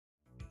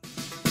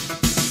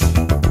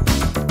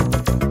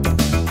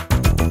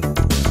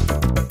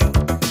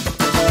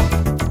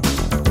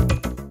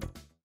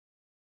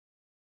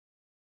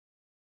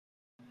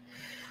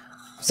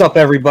What's up,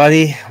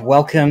 everybody?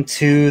 Welcome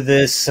to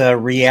this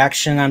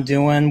reaction I'm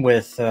doing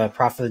with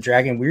Prophet of the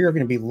Dragon. We are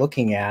going to be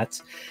looking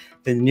at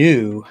the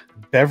new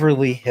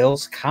Beverly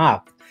Hills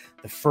Cop,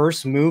 the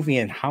first movie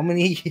in how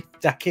many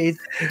decades?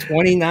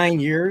 29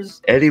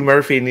 years? Eddie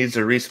Murphy needs to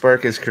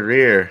respark his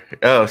career.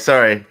 Oh,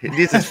 sorry. He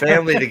needs his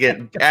family to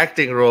get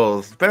acting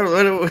roles.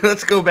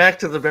 Let's go back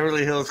to the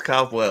Beverly Hills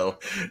Cop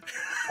well.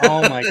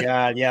 Oh, my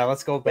God. Yeah,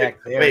 let's go back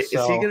there. Wait, is he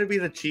going to be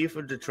the chief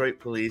of Detroit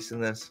police in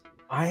this?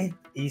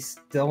 He's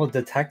still a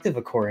detective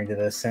according to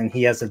this, and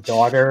he has a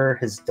daughter.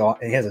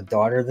 He has a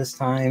daughter this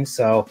time,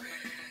 so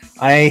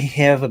I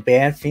have a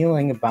bad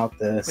feeling about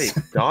this. Wait,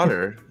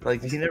 daughter?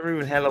 Like he never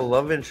even had a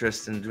love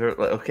interest in her.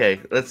 Okay,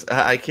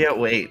 I can't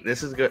wait.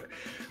 This is good.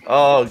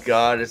 Oh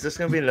God, is this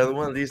gonna be another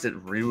one of these that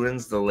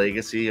ruins the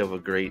legacy of a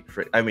great?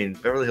 I mean,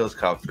 Beverly Hills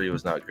Cop 3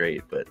 was not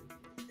great, but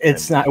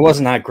it's not. It was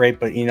not great,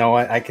 but you know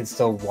what? I can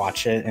still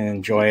watch it and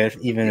enjoy it,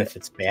 even if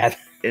it's bad.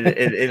 and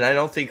I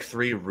don't think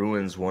 3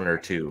 ruins 1 or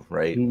 2,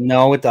 right?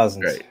 No, it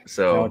doesn't. Right.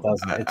 So no, it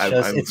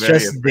doesn't. It's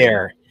just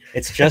there.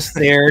 It's just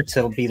there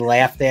to be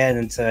laughed at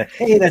and to,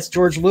 hey, that's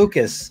George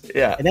Lucas.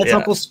 Yeah. And that's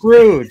Uncle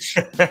Scrooge.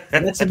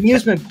 And that's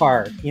amusement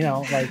park. You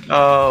know, like.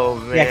 Oh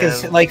man. Yeah,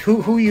 because like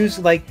who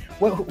used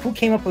who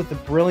came up with the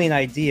brilliant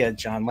idea,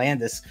 John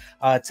Landis,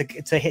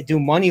 to do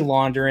money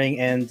laundering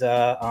and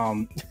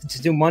to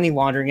do money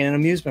laundering in an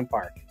amusement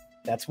park.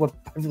 That's what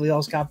Beverly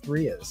Hills Cop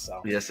 3 is.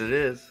 So yes, it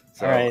is.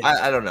 So all right.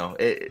 I don't know.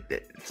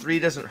 3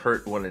 doesn't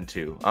hurt 1 and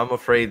 2. I'm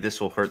afraid this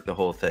will hurt the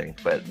whole thing,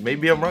 but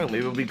maybe I'm wrong. Maybe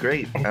it'll be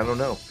great. I don't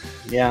know.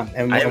 Yeah,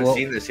 and I haven't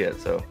seen this yet,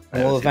 so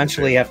we'll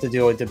eventually have to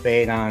do a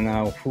debate on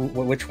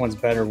which one's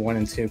better, 1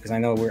 and 2, because I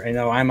know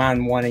I'm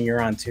on 1 and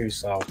you're on 2.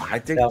 So I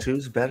think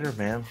 2's better,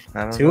 man.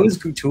 I don't 2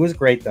 know. 2 is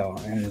great though,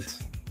 and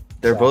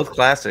they're both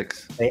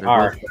classics. They're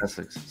both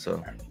classics.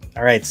 So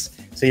all right,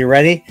 so you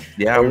ready?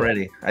 Yeah, I'm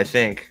ready. I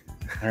think.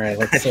 All right,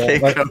 let's.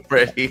 I'm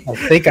ready. I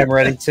think I'm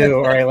ready too.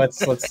 All right, let's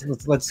do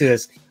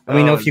this. Let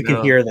me know if you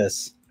can hear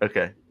this.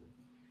 Okay.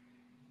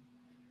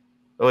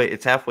 Oh wait,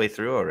 it's halfway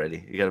through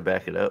already. You got to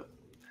back it up.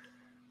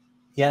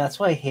 Yeah, that's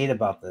what I hate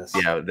about this.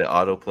 Yeah, the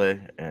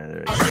autoplay.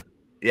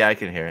 Yeah, I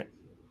can hear it.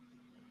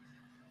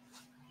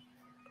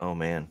 Oh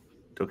man,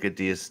 don't get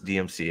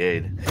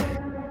DMCA'd.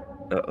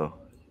 Uh-oh.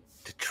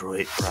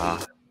 Detroit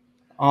Rock.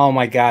 Oh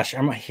my gosh,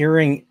 I'm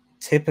hearing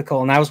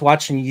typical, and I was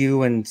watching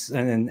you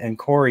and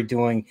Corey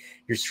doing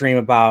your stream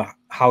about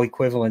how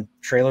equivalent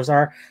trailers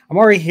are. I'm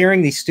already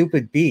hearing these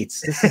stupid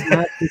beats. This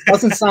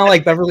doesn't sound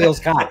like Beverly Hills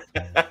Cop.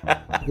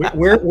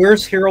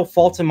 Where's Harold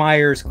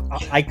Faltermeyer's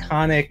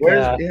iconic?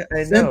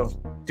 I know.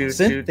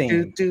 Synth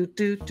theme.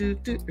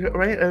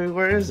 Right? I mean,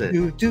 where is it? Yeah,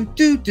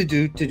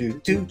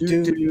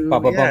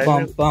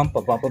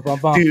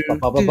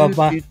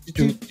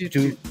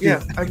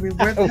 I mean,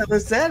 where the hell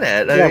is that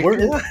at?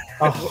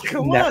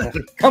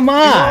 Come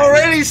on! You're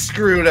already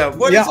screwed up.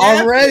 What is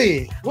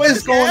already? What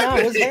is going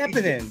on? What's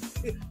happening?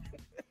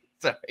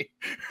 Sorry.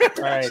 All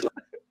right.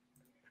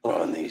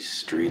 On these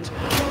streets,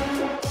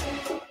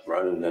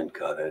 run and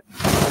cut it.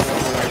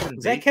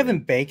 Is that Kevin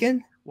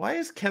Bacon? Why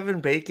is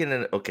Kevin Bacon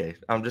in? Okay,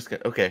 I'm just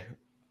gonna. Okay,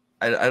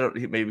 I don't.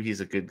 Maybe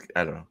he's a good.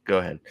 I don't know. Go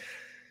ahead.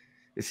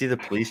 Is he the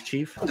police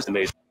chief? Just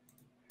amazing.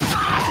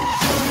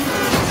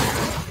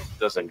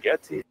 Doesn't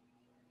get to you.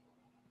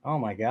 Oh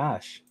my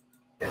gosh.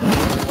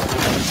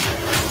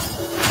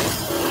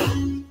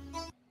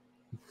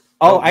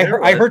 Oh, I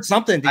heard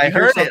something. I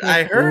heard it.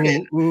 I heard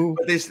it.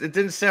 But it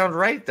didn't sound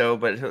right though.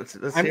 But let's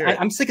hear it.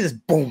 I'm sick of this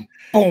boom,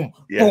 boom,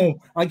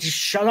 boom. Like, just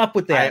shut up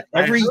with that.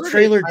 Every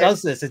trailer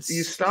does this. It's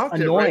you stopped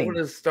annoying. It right when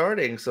it's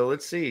starting. So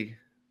let's see.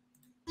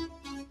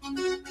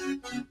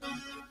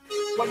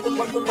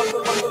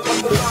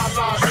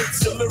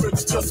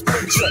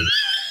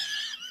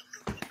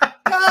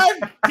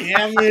 God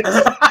damn it!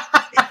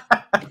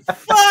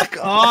 Fuck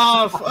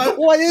off!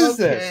 What is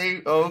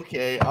this?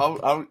 Okay.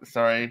 I'm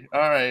sorry.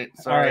 All right.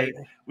 Sorry. All right.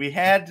 We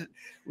had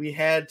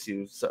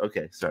to. So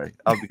okay. Sorry.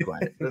 I'll be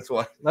quiet. That's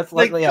why. Let's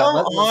come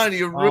on.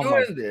 You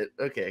ruined it.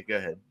 Okay. Go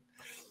ahead.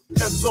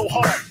 That's so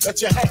hard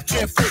that your hat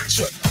can't fit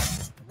you.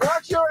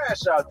 Watch your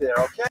ass out there,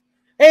 okay?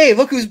 Hey,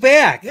 look who's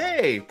back!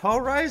 Hey,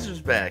 Paul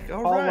Reiser's back.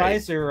 All Paul right.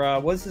 Reiser,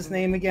 what's his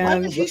name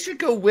again? He should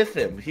go with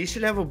him. He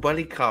should have a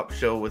buddy cop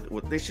show with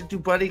they should do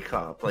buddy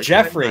cop. Like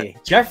Jeffrey's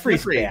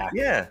back.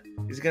 Yeah,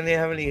 he's gonna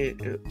have any.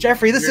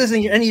 Jeffrey, this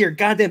isn't any of your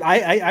goddamn.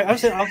 I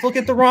was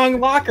looking at the wrong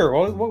locker.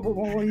 What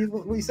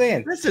are you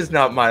saying? This is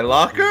not my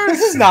locker. This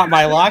is not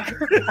my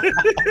locker.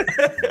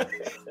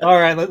 All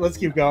right, let's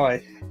keep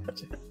going.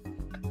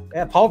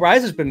 Yeah, Paul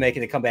Reiser's been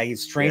making a comeback.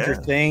 He's Stranger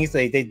Things.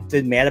 They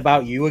did Mad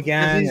About You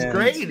again. He's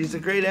great. He's a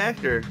great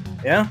actor.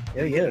 Yeah,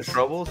 he is. In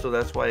trouble, so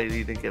that's why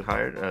he didn't get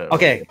hired.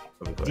 Okay.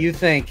 Do you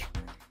think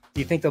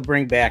they'll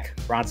bring back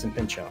Bronson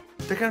Pinchot?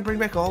 They're gonna bring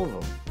back all of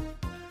them.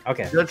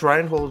 Okay. Judge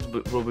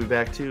Reinhold will be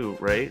back too,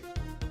 right?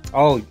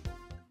 Oh,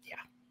 yeah.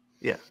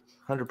 Yeah,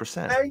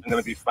 100%. I'm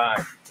gonna be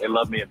fine. They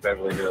love me in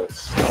Beverly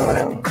Hills.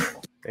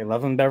 They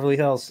love him in Beverly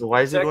Hills. So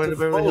why is he going to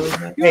Beverly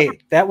Hills? Hey,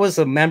 that was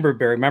a member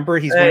berry. Remember,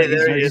 he's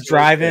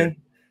driving.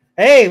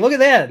 Hey, look at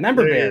that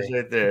member berry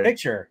right there.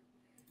 Picture.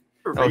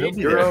 Oh, he'll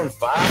be your there. own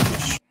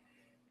file.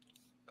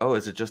 Oh,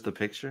 is it just the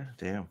picture?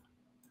 Damn.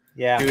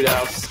 Yeah. Dude,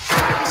 I'll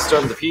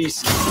start the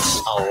piece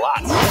a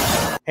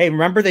lot. Hey,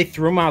 remember they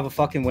threw him out of a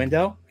fucking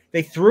window?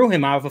 They threw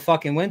him out of a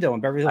fucking window in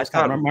Beverly Hills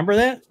Cop. Remember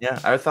that? Yeah,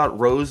 I thought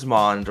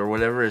Rosemond or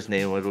whatever his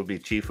name would be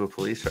chief of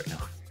police right now.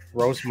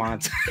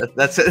 Rosemont.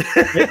 That's it.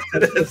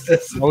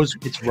 It's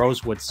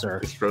Rosewood, sir.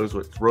 It's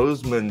Rosewood.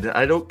 Rosemond.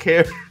 I don't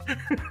care.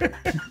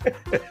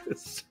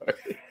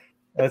 Sorry.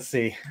 Let's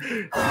see.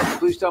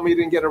 Please tell me you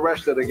didn't get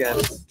arrested again.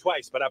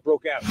 Twice, but I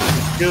broke out.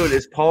 Dude,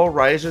 is Paul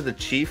Reiser the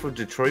chief of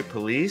Detroit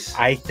police?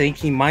 I think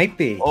he might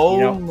be.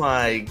 Oh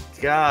my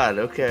God.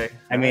 Okay.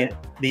 I mean,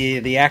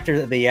 the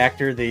actor,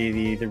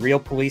 the real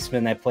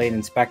policeman that played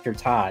Inspector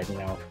Todd,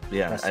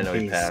 Yeah, I know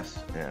he passed.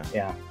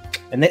 Yeah.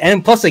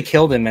 And plus they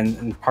killed him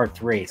in part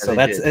 3. So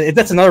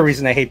that's another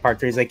reason I hate part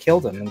 3 is they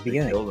killed him in the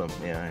beginning. Killed him.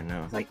 Yeah, I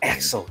know. It's like,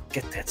 Axel,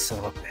 get that son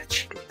of a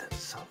bitch. Get that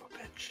son of a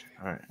bitch.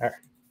 All right.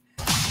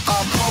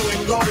 I'm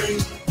going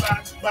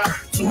back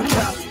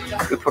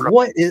to Cali.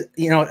 What is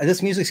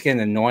this music's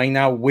getting annoying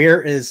now.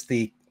 Where's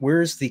the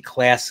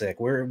classic?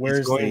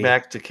 Where's going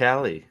back to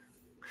Cali?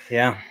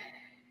 Yeah.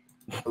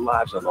 Our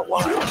lives on the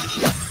line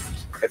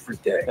every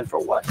day. And for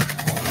what?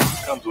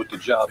 Comes with the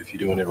job if you're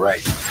doing it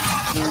right.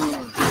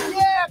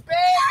 Yeah,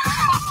 baby.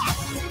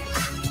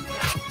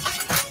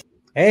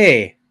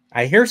 Hey,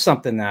 I hear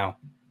something now.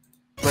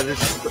 But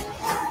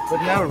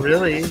not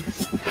really.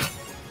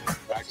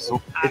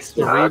 It's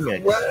the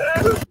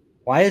remix.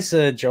 Why is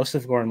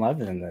Joseph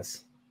Gordon-Levitt in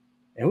this?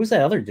 And who's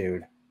that other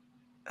dude?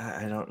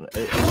 I don't know.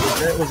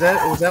 Was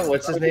that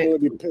what's his name?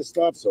 Be pissed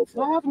off so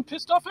far. I haven't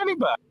pissed off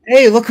anybody.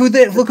 Hey, look who it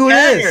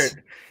is.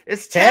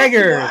 It's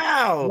Taggart.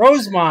 Wow.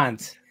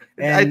 Rosemont.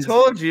 I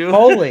told you.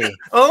 Holy.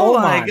 Oh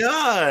my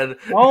God.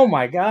 Oh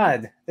my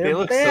God. They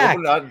look back.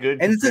 so not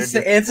good. And it's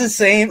the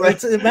same.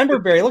 Remember,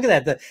 Barry, look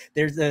at that.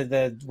 There's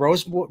the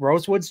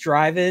Rosewood's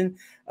driving.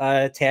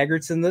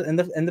 Taggart's in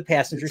the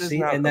passenger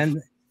seat, and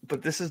then.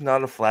 But this is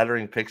not a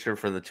flattering picture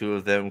for the two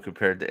of them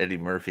compared to Eddie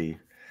Murphy.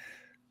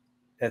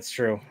 That's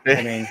true.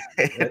 I mean,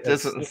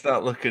 it's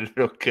not looking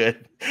real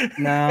good.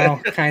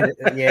 No, kind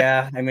of.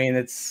 Yeah. I mean,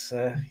 it's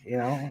they're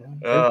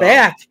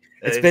back.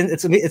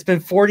 It's been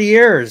 40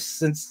 years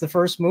since the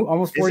first movie.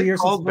 Almost 40 years.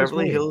 Called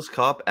Beverly Hills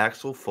Cop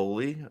Axel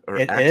Foley or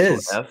it Axel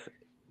is. F.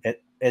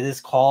 It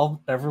is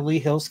called Beverly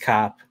Hills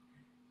Cop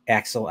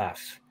Axel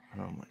F.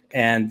 Oh my God.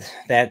 And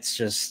that's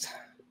just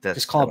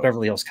call it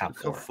Beverly Hills Cop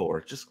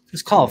 4. Just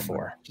call it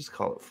 4. Just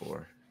call it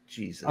 4.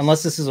 Jesus.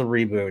 Unless this is a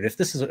reboot. If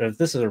this is a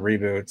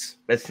reboot,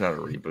 it's not a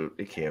reboot.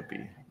 It can't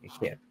be. It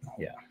can't.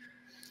 Yeah.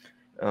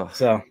 Oh.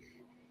 So.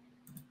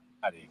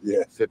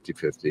 Yeah,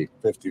 50-50.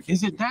 50-50.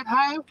 Is it that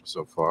high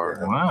so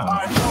far? Wow.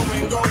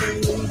 I'm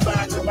going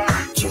back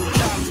to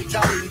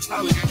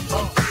Cali.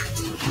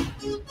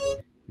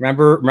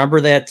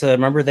 Remember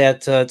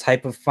that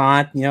type of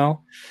font?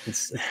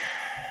 It's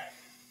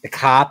the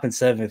cop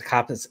instead of the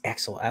cop. It's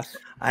Axel F.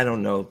 I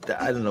don't know.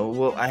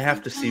 Well, I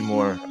have to see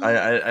more.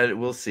 I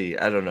will see.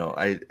 I don't know.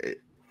 I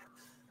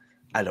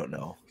don't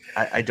know.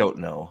 I don't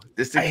know.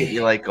 This to get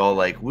you like all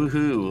like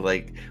woohoo.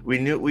 Like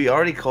we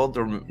already called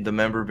the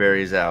member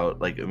berries out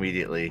like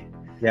immediately.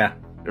 Yeah.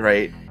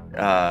 Right.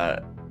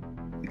 I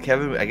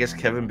guess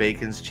Kevin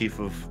Bacon's chief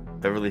of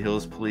Beverly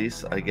Hills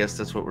Police. I guess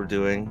that's what we're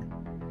doing.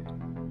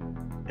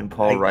 And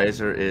Paul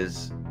Reiser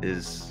is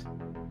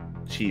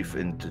chief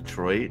in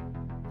Detroit.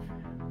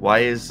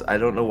 I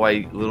don't know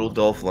why little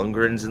Dolph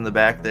Lundgren's in the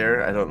back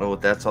there. I don't know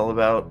what that's all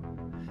about.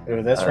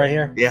 Oh, that's right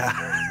here? Yeah.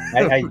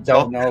 I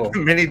don't know.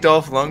 Mini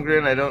Dolph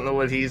Lundgren. I don't know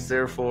what he's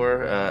there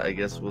for. I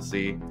guess we'll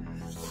see.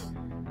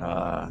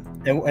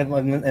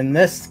 And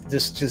this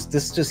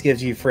just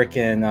gives you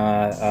freaking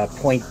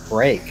Point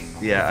Break.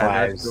 Yeah,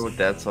 I'm not sure what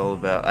that's all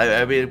about.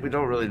 I mean, we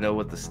don't really know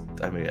what this.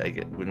 I mean,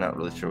 we're not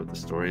really sure what the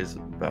story is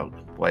about.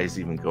 Why he's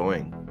even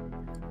going.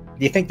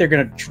 Do you think they're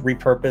going to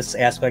repurpose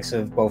aspects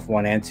of both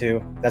 1 and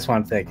 2? That's what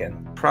I'm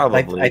thinking.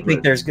 Probably. I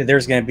think they're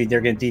going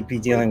to be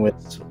dealing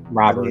with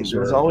robbers.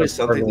 There's always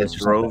something that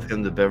drove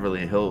him to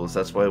Beverly Hills.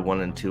 That's why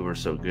 1 and 2 were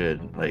so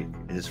good. Like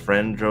his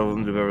friend drove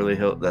him to Beverly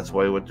Hills. That's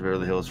why he went to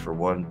Beverly Hills for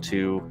 1.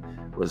 2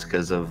 was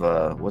because of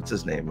what's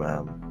his name?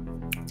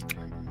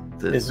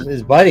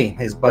 His buddy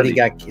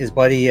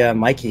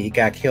Mikey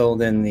got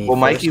killed in the. Well,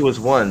 Mikey was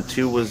 1.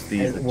 2 was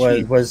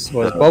was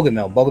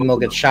Bogomil.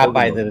 Bogomil gets shot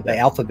by the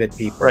Alphabet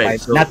people, right?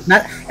 So, not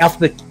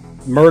Alphabet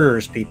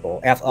murders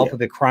people,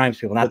 Alphabet crimes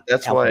people. Not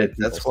that's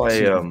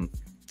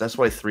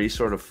why 3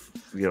 sort of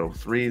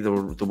 3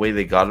 the way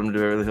they got him to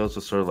Beverly Hills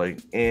was sort of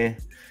like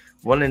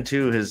 1 and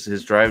 2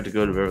 his drive to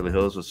go to Beverly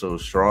Hills was so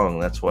strong.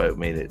 That's why it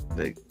made it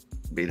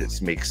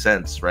make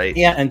sense, right?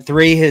 Yeah, and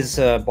 3, his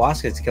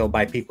boss gets killed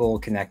by people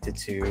connected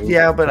to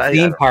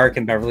theme park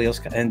in Beverly Hills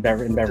and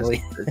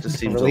Beverly. It just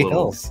seems Beverly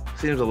Hills.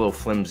 Seems a little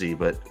flimsy,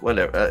 but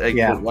whatever.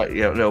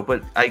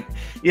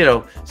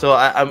 So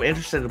I'm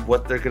interested in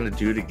what they're gonna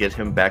do to get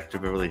him back to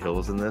Beverly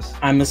Hills in this.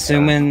 I'm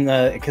assuming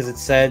because it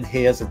said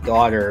he has a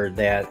daughter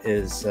that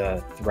is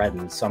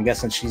threatened, so I'm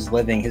guessing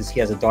he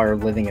has a daughter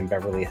living in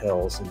Beverly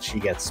Hills, and she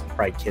gets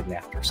probably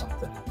kidnapped or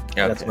something.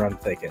 That's Okay. what I'm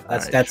thinking. All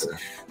right, sure.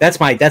 That's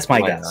my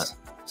Why guess.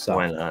 So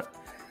Why not?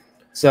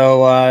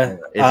 so Is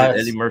it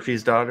Eddie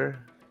Murphy's daughter,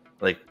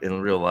 like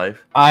in real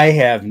life? I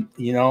have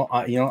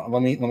let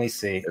me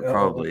see. It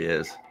probably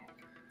is.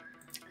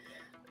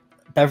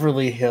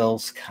 Beverly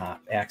Hills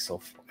Cop,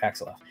 Axel.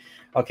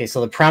 Okay,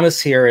 so the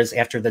premise here is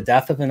after the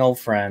death of an old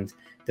friend,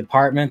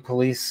 Department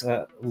Police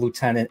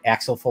Lieutenant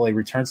Axel Foley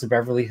returns to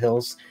Beverly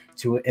Hills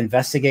to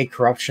investigate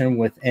corruption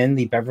within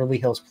the Beverly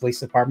Hills Police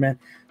Department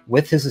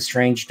with his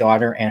estranged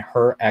daughter and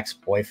her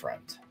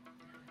ex-boyfriend.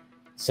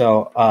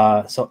 So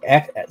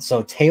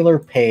Taylor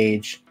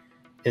Page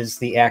is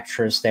the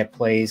actress that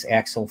plays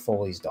Axel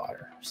Foley's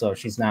daughter. So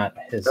she's not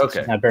his. Okay.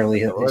 She's not Beverly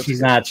Hills. Well,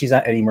 that's she's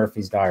not Eddie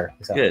Murphy's daughter.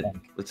 Good.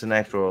 It's an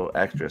actual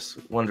actress.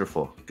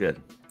 Wonderful.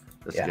 Good.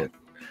 That's good.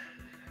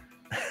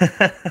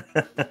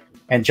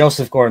 And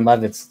Joseph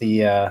Gordon-Levitt's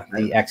the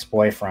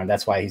ex-boyfriend.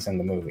 That's why he's in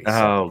the movie. So.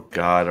 Oh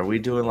God, are we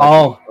doing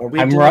like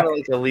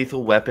a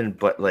Lethal Weapon?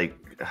 But like,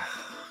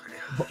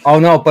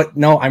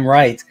 no, I'm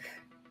right.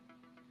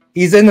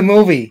 He's in the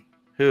movie.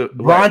 Who?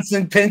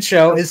 Bronson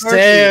Pinchot is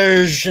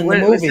Serge in the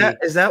movie.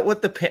 Is that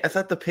what I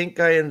thought the pink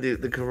guy in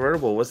the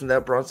convertible wasn't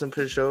that Bronson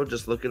Pinchot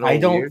just looking all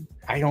weird?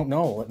 I don't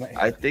know.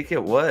 I think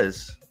it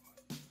was.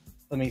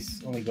 Let me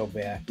go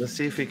back. Let's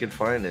see if he can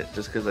find it.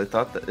 Just because I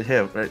thought that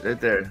him right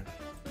there.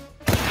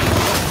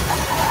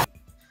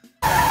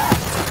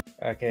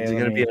 Okay. Is he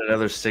gonna be in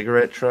another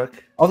cigarette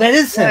truck? Oh, that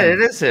is him. Yeah, it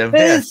is him.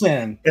 That is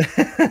him.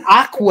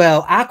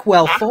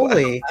 Aquel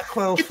Foley.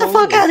 Get the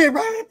fuck out of here,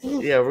 right?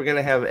 Yeah, we're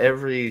gonna have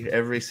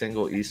every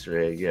single Easter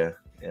egg. Yeah.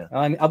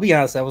 I'll be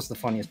honest. That was the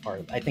funniest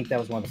part. I think that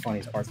was one of the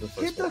funniest parts of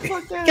the first movie.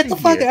 Get the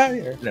fuck out of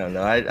here. No.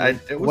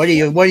 What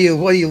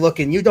are you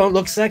looking? You don't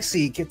look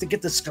sexy. Get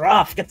the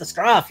scruff. Get the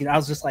scruff. I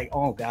was just like,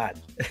 oh God.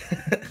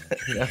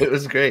 No, it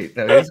was great.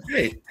 No, it was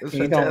great. It was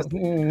fantastic.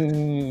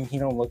 He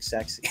don't look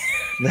sexy.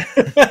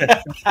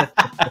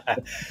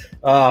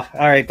 All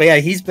right, but yeah,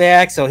 he's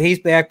back. So he's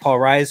back. Paul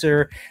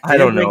Reiser. I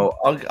don't know.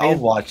 I'll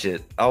watch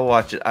it.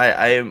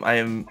 I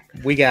am.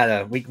 We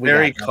gotta.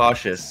 Very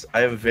cautious.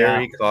 I am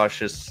very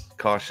cautious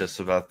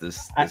about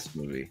this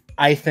movie.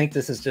 I think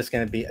this is just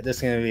gonna be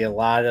a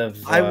lot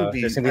of.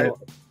 There's gonna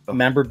be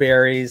member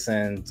berries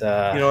and.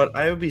 You know what?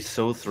 I would be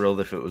so thrilled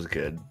if it was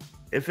good.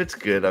 If it's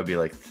good, I'd be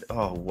like,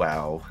 oh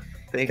wow.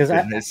 Thank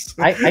goodness.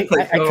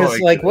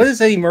 Because what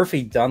has Eddie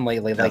Murphy done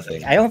lately?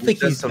 Nothing. Like, I don't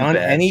think he's done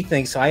bad.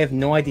 anything, so I have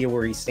no idea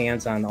where he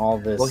stands on all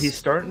this. Well, he's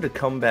starting to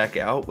come back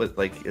out with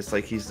it's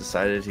like he's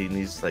decided he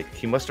needs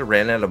he must have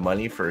ran out of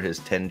money for his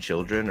 10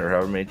 children or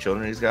however many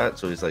children he's got.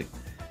 So he's like,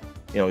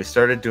 he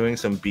started doing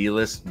some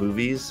B-list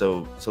movies.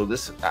 So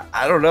this,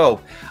 I don't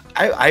know.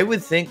 I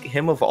would think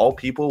him of all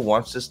people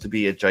wants this to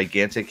be a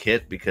gigantic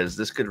hit because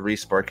this could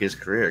re-spark his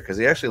career because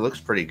he actually looks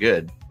pretty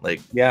good.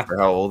 For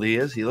how old he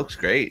is, he looks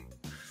great.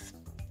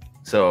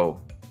 So,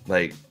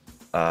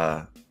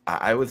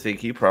 I would think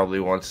he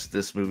probably wants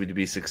this movie to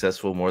be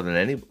successful more than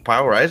any.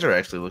 Paul Reiser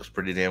actually looks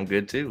pretty damn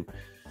good too.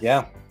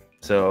 Yeah.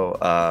 So,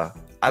 I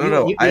don't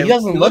know. He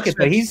doesn't look it,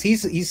 but he's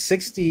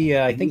 60.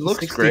 I think he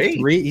looks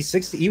 63. Great. He's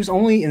 60. He was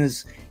only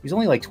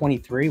like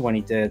 23 when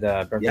he did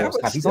Beverly Hills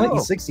Cop.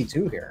 He's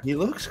 62 here. He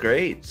looks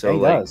great. So he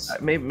does.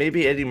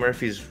 Maybe Eddie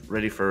Murphy's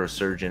ready for a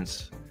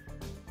resurgence.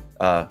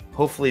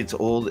 Hopefully it's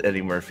old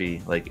Eddie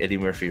Murphy, like Eddie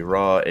Murphy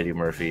Raw Eddie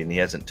Murphy, and he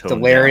hasn't toned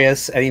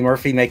Delirious down. Eddie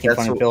Murphy making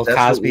fun of Bill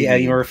Cosby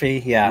Eddie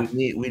Murphy. Yeah,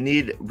 we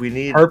need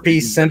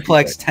Herpes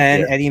Simplex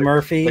 10 Eddie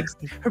Murphy.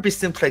 Herpes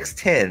Simplex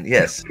 10.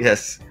 Yes.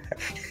 Yes.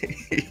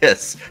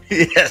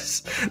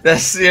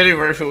 That's the Eddie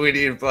Murphy we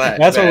need. Black.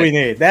 That's what we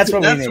need. That's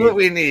what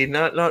we need.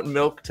 Not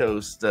milk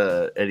toast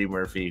Eddie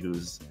Murphy,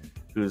 who's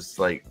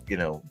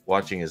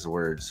watching his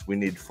words. We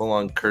need full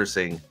on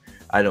cursing.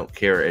 I don't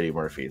care, Eddie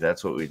Murphy.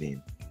 That's what we need.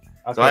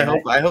 Okay, so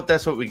I hope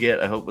that's what we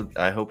get. I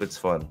hope it's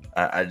fun.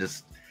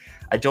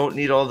 I don't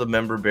need all the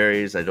member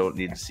berries. I don't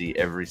need to see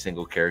every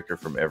single character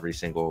from every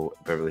single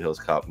Beverly Hills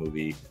Cop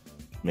movie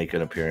make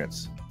an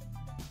appearance.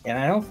 And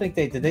I don't think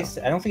I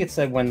don't think it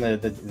said when the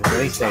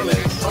release date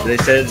is. They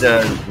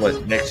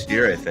said next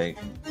year, I think.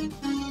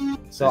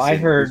 So I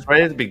heard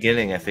right at the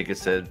beginning. I think it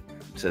said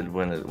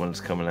when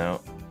it's coming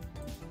out.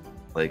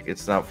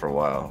 It's not for a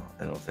while.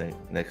 I don't think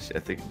next. I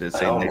think they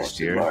say next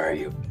year. Admire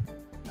you.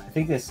 I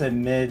think they said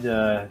mid.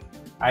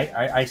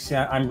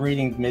 I'm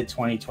reading mid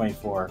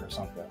 2024 or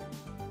something.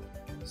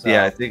 So,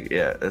 yeah, I think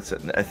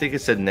I think it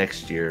said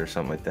next year or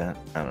something like that.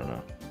 I don't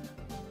know.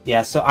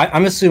 Yeah, so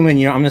I'm assuming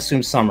I'm gonna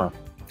assume summer.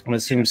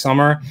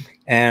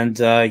 And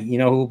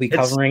who will be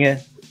covering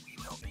it?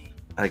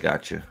 I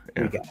got you.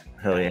 Yeah.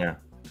 Hell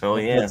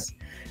yeah.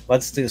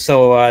 Let's do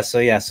so.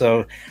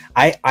 So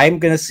I'm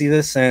gonna see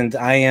this, and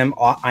I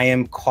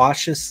am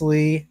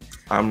cautiously.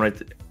 I'm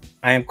right.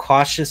 I am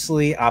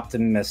cautiously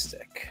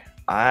optimistic.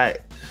 I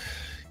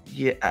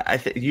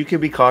think you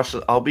can be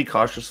cautious. I'll be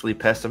cautiously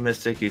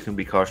pessimistic. You can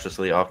be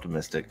cautiously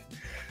optimistic.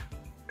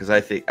 Because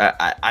I think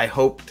I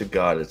hope to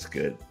God it's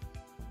good,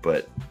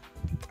 but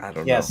I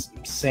don't know. Yes,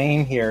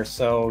 same here.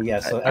 So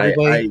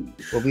everybody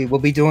we'll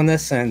be doing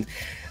this, and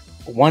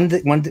one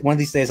of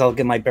these days I'll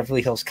get my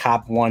Beverly Hills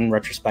Cop 1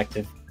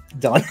 retrospective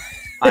done.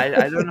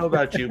 I don't know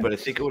about you, but I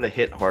think it would have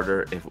hit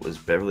harder if it was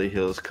Beverly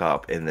Hills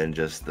Cop and then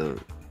just the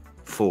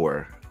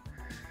 4.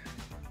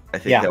 I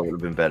think that would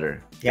have been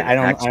better. Yeah, I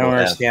don't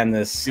understand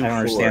this. I don't 4,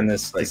 understand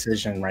this like,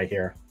 decision right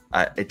here.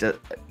 It does.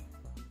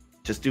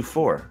 Just do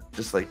 4.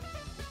 Just like,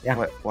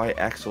 why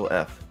Axel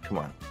F? Come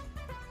on.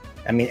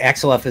 I mean,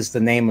 Axel F is the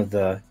name of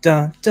the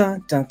dun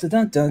dun dun dun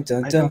dun dun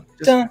dun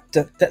dun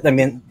dun dun. I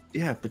mean,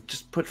 yeah, but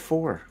just put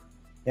 4.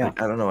 Yeah,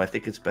 like, I don't know. I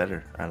think it's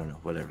better. I don't know.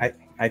 Whatever.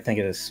 I think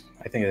it is.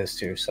 I think it is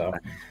too. So, all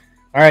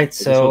right.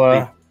 So,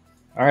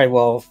 all right.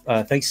 Well,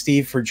 thanks,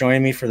 Steve, for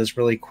joining me for this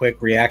really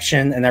quick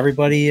reaction. And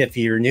everybody, if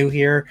you're new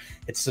here,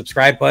 hit the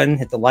subscribe button,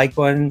 hit the like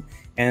button,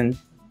 and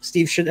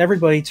Steve, should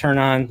everybody turn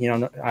on,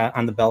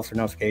 on the bell for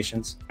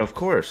notifications? Of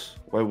course.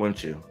 Why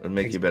wouldn't you? It'd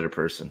make you a better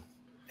person.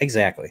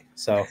 Exactly.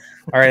 So,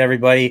 all right,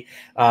 everybody.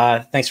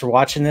 Thanks for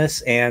watching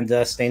this,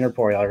 and stay in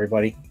Report,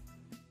 everybody.